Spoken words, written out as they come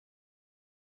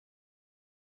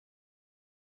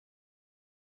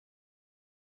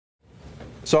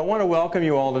So I want to welcome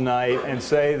you all tonight and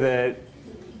say that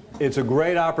it's a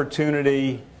great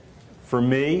opportunity for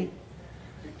me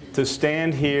to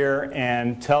stand here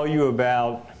and tell you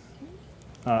about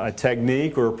a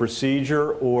technique or a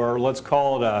procedure, or let's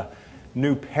call it a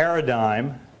new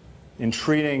paradigm in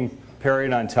treating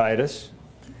periodontitis.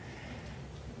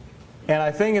 And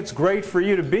I think it's great for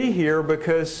you to be here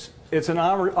because it's an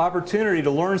opportunity to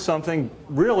learn something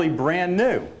really brand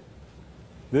new.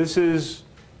 This is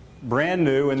brand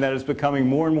new in that it's becoming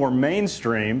more and more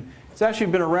mainstream. It's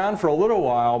actually been around for a little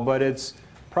while, but it's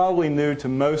probably new to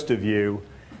most of you.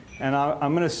 And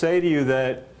I'm going to say to you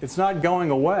that it's not going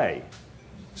away.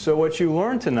 So what you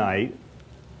learn tonight,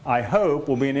 I hope,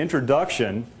 will be an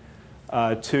introduction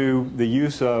to the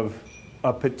use of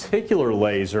a particular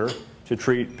laser to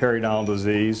treat periodontal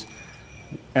disease.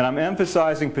 And I'm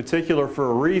emphasizing particular for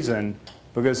a reason,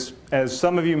 because as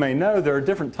some of you may know, there are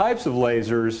different types of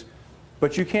lasers,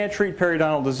 but you can't treat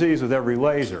periodontal disease with every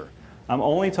laser. I'm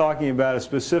only talking about a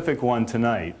specific one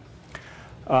tonight.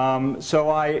 So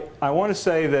I want to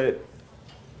say that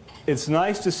it's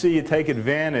nice to see you take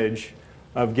advantage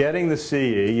of getting the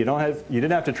CE. You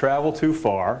didn't have to travel too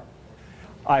far.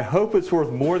 I hope it's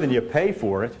worth more than you pay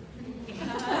for it.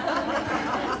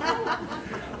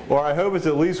 Or I hope it's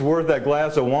at least worth that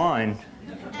glass of wine.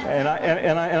 And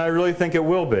I really think it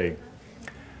will be.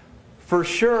 For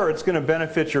sure, it's going to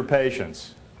benefit your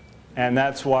patients. And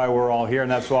that's why we're all here, and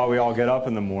that's why we all get up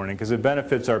in the morning, because it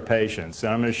benefits our patients.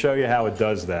 And I'm going to show you how it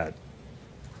does that.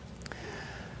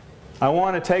 I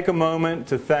want to take a moment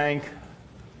to thank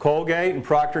Colgate and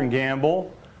Procter &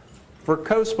 Gamble for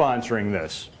co-sponsoring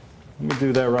this. Let me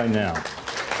do that right now.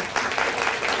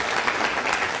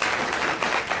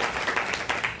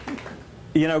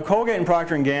 You know, Colgate and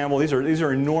Procter & Gamble, these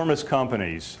are enormous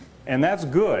companies. And that's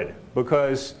good,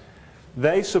 because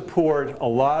they support a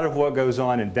lot of what goes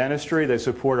on in dentistry. They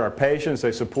support our patients.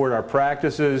 They support our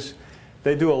practices.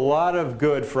 They do a lot of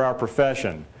good for our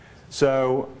profession.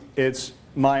 So it's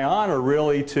my honor,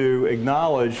 really, to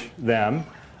acknowledge them.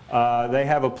 They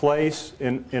have a place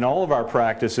in all of our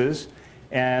practices.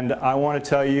 And I want to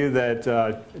tell you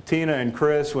that Tina and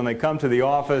Chris, when they come to the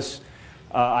office,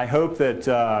 I hope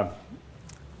that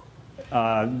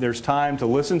there's time to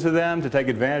listen to them, to take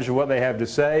advantage of what they have to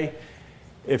say.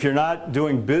 If you're not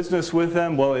doing business with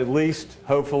them, well, at least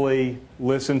hopefully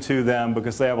listen to them,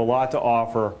 because they have a lot to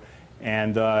offer,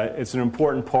 and it's an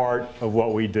important part of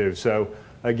what we do. So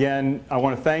again, I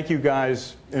want to thank you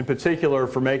guys in particular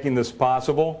for making this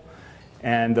possible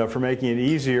and for making it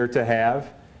easier to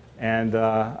have, and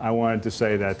I wanted to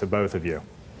say that to both of you.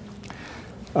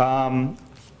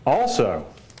 Also,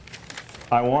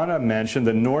 I want to mention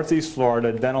the Northeast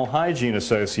Florida Dental Hygiene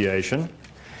Association.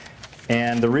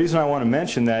 And the reason I want to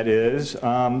mention that is,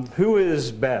 who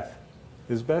is Beth?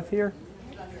 Is Beth here?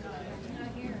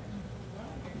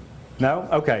 No?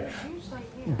 Okay.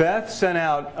 Beth sent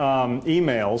out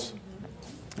emails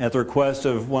at the request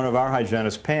of one of our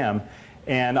hygienists, Pam,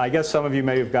 and I guess some of you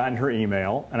may have gotten her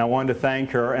email, and I wanted to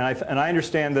thank her. And I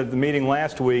understand that the meeting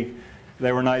last week,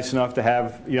 they were nice enough to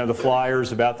have, you know, the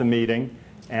flyers about the meeting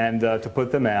and to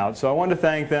put them out. So I wanted to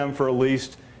thank them for at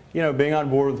least, you know, being on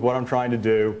board with what I'm trying to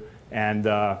do. And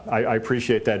I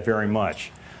appreciate that very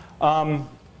much. I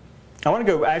want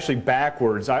to go actually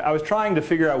backwards. I was trying to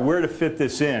figure out where to fit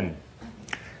this in.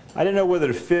 I didn't know whether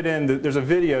to fit in. There's a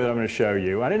video that I'm going to show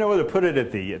you. I didn't know whether to put it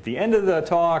at the end of the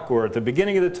talk or at the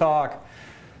beginning of the talk.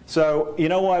 So you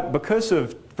know what?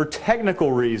 For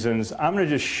technical reasons, I'm going to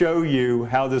just show you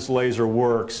how this laser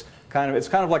works. It's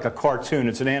kind of like a cartoon.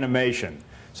 It's an animation.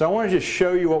 So I want to just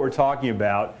show you what we're talking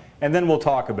about, and then we'll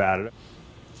talk about it.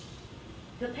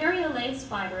 The periolace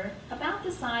fiber, about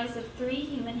the size of 3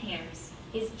 human hairs,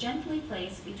 is gently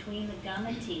placed between the gum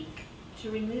and teeth to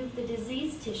remove the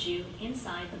diseased tissue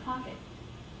inside the pocket.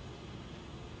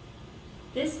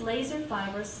 This laser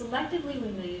fiber selectively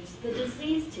removes the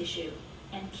diseased tissue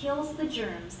and kills the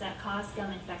germs that cause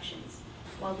gum infections,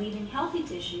 while leaving healthy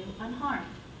tissue unharmed.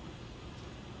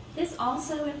 This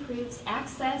also improves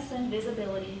access and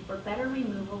visibility for better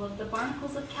removal of the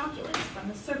barnacles of calculus from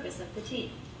the surface of the teeth.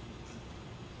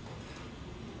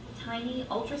 Tiny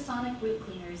ultrasonic root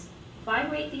cleaners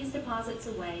vibrate these deposits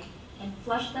away and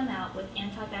flush them out with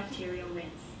antibacterial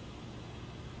rinse.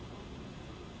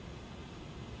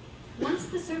 Once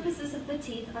the surfaces of the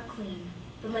teeth are clean,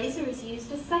 the laser is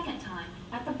used a second time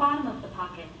at the bottom of the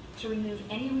pocket to remove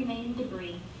any remaining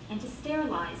debris and to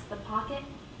sterilize the pocket,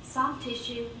 soft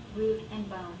tissue, root, and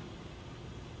bone.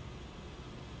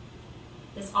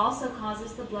 This also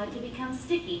causes the blood to become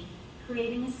sticky,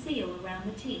 creating a seal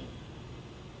around the teeth.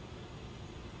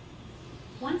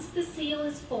 Once the seal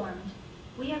is formed,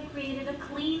 we have created a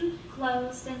clean,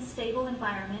 closed, and stable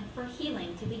environment for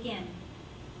healing to begin.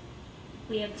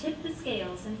 We have tipped the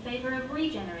scales in favor of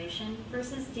regeneration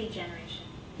versus degeneration.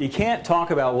 You can't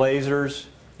talk about lasers,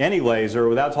 any laser,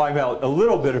 without talking about a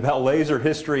little bit about laser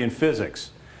history and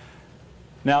physics.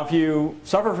 Now, if you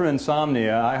suffer from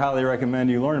insomnia, I highly recommend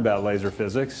you learn about laser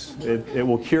physics. It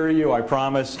will cure you, I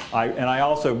promise. And I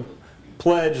also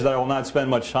pledge that I will not spend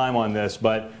much time on this,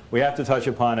 but we have to touch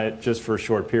upon it just for a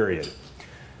short period.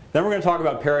 Then we're going to talk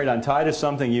about periodontitis,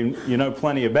 something you know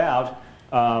plenty about,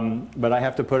 but I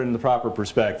have to put it in the proper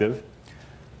perspective.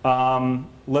 Then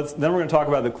we're going to talk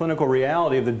about the clinical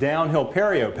reality of the downhill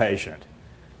perio patient.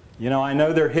 You know, I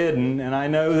know they're hidden, and I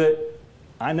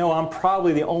know I'm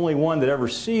probably the only one that ever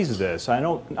sees this. I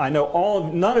know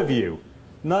none of you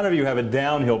have a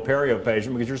downhill perio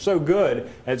patient because you're so good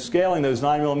at scaling those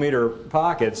 9mm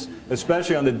pockets,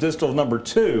 especially on the distal number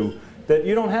 2, that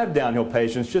you don't have downhill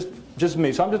patients, just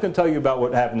me. So I'm just going to tell you about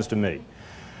what happens to me.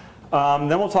 Then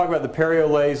we'll talk about the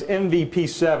PerioLase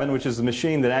MVP7, which is the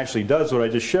machine that actually does what I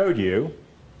just showed you.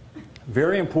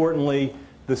 Very importantly,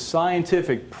 the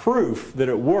scientific proof that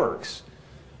it works.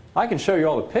 I can show you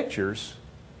all the pictures,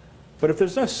 but if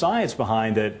there's no science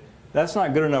behind it, that's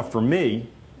not good enough for me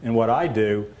in what I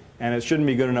do, and it shouldn't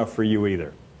be good enough for you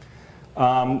either.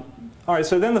 All right,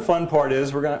 so then the fun part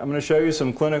is I'm going to show you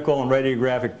some clinical and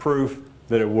radiographic proof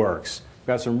that it works. We've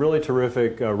got some really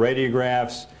terrific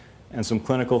radiographs and some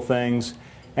clinical things.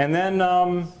 And then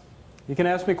you can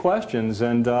ask me questions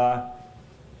and have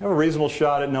a reasonable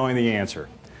shot at knowing the answer.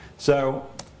 So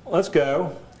let's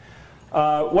go.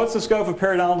 What's the scope of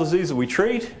periodontal disease that we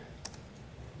treat?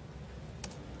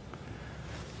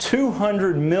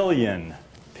 200 million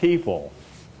people,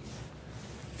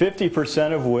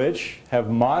 50% of which have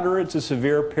moderate to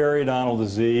severe periodontal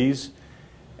disease,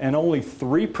 and only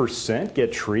 3%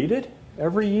 get treated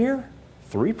every year?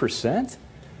 3%?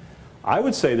 I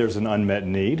would say there's an unmet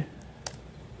need.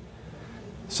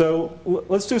 So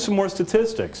let's do some more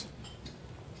statistics.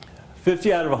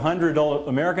 50 out of 100 adult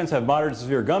Americans have moderate to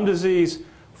severe gum disease.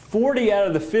 40 out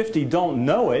of the 50 don't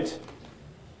know it.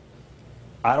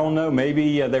 I don't know,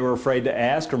 maybe they were afraid to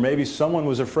ask, or maybe someone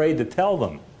was afraid to tell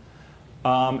them.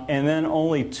 And then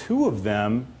only 2 of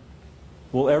them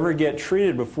will ever get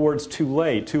treated before it's too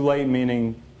late. Too late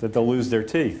meaning that they'll lose their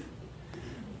teeth.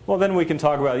 Well, then we can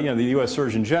talk about the U.S.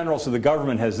 Surgeon General, so the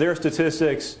government has their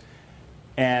statistics,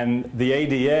 and the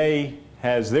ADA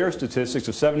has their statistics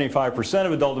of 75%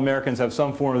 of adult Americans have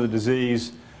some form of the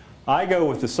disease. I go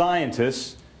with the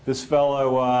scientists. This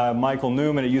fellow, Michael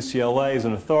Newman at UCLA, is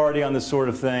an authority on this sort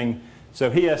of thing.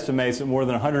 So he estimates that more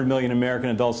than 100 million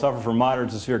American adults suffer from moderate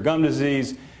to severe gum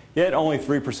disease, yet only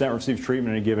 3% receive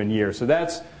treatment in a given year. So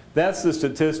that's the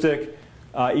statistic.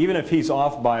 Even if he's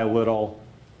off by a little,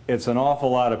 it's an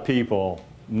awful lot of people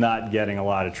not getting a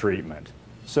lot of treatment.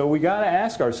 So we got to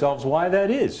ask ourselves why that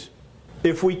is.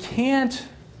 If we can't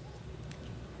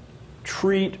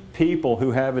treat people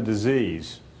who have a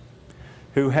disease,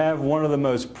 who have one of the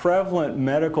most prevalent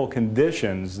medical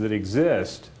conditions that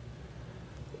exist,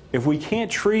 if we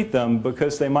can't treat them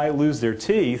because they might lose their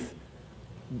teeth,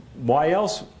 why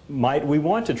else might we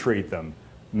want to treat them?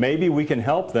 Maybe we can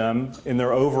help them in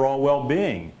their overall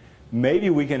well-being. Maybe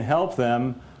we can help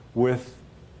them with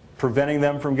preventing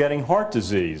them from getting heart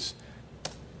disease.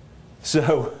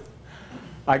 So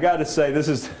I got to say,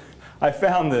 I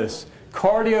found this.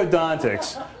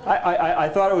 Cardiodontics. I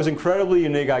thought it was incredibly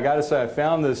unique. I got to say, I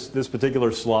found this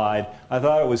particular slide. I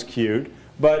thought it was cute.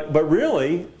 But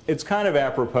really, it's kind of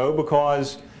apropos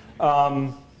because,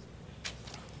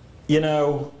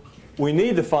 we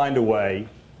need to find a way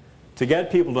to get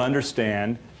people to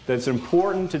understand that it's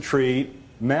important to treat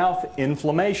mouth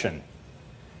inflammation.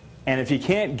 And if you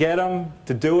can't get them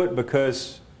to do it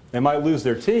because they might lose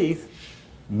their teeth,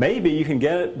 maybe you can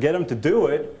get them to do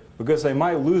it because they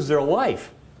might lose their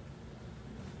life.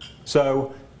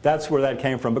 So that's where that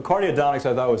came from. But cardiodontics,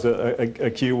 I thought, was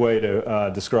a cute way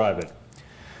to describe it.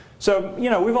 So,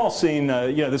 we've all seen,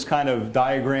 this kind of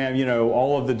diagram,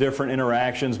 all of the different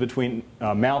interactions between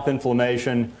mouth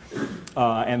inflammation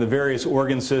and the various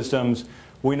organ systems.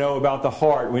 We know about the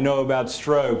heart. We know about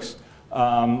strokes.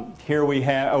 Here we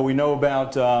know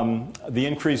about the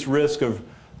increased risk of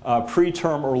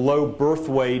preterm or low birth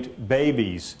weight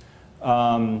babies,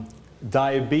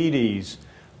 diabetes.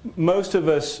 Most of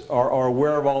us are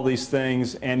aware of all these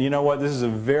things, and you know what? This is a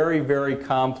very, very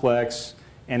complex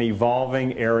and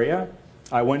evolving area.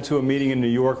 I went to a meeting in New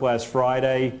York last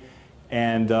Friday,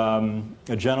 and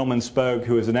a gentleman spoke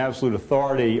who is an absolute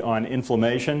authority on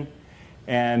inflammation.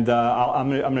 And I'm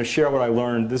going to share what I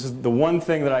learned. This is the one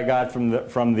thing that I got from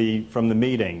the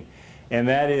meeting, and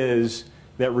that is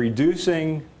that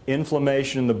reducing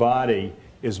inflammation in the body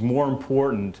is more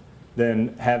important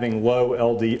than having low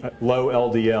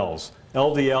LDLs.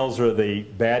 LDLs are the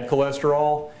bad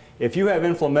cholesterol. If you have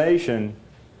inflammation,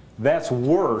 that's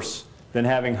worse than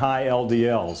having high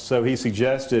LDLs. So he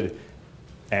suggested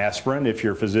aspirin, if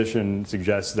your physician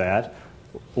suggests that,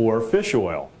 or fish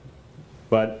oil.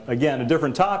 But again, a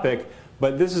different topic,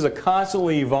 but this is a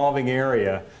constantly evolving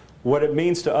area. What it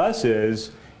means to us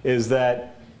is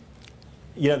that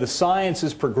the science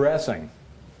is progressing.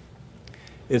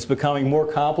 It's becoming more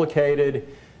complicated.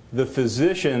 The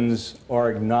physicians are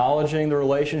acknowledging the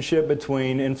relationship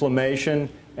between inflammation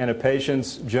and a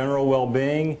patient's general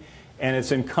well-being, and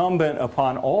it's incumbent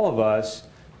upon all of us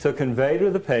to convey to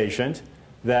the patient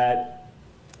that,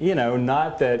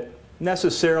 not that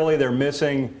necessarily they're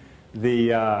missing the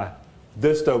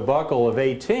vistobuccal of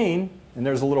 18, and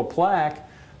there's a little plaque,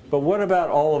 but what about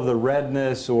all of the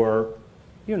redness, or,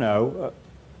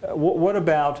 what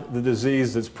about the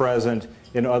disease that's present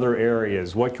in other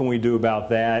areas? What can we do about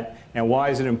that, and why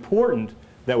is it important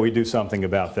that we do something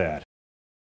about that?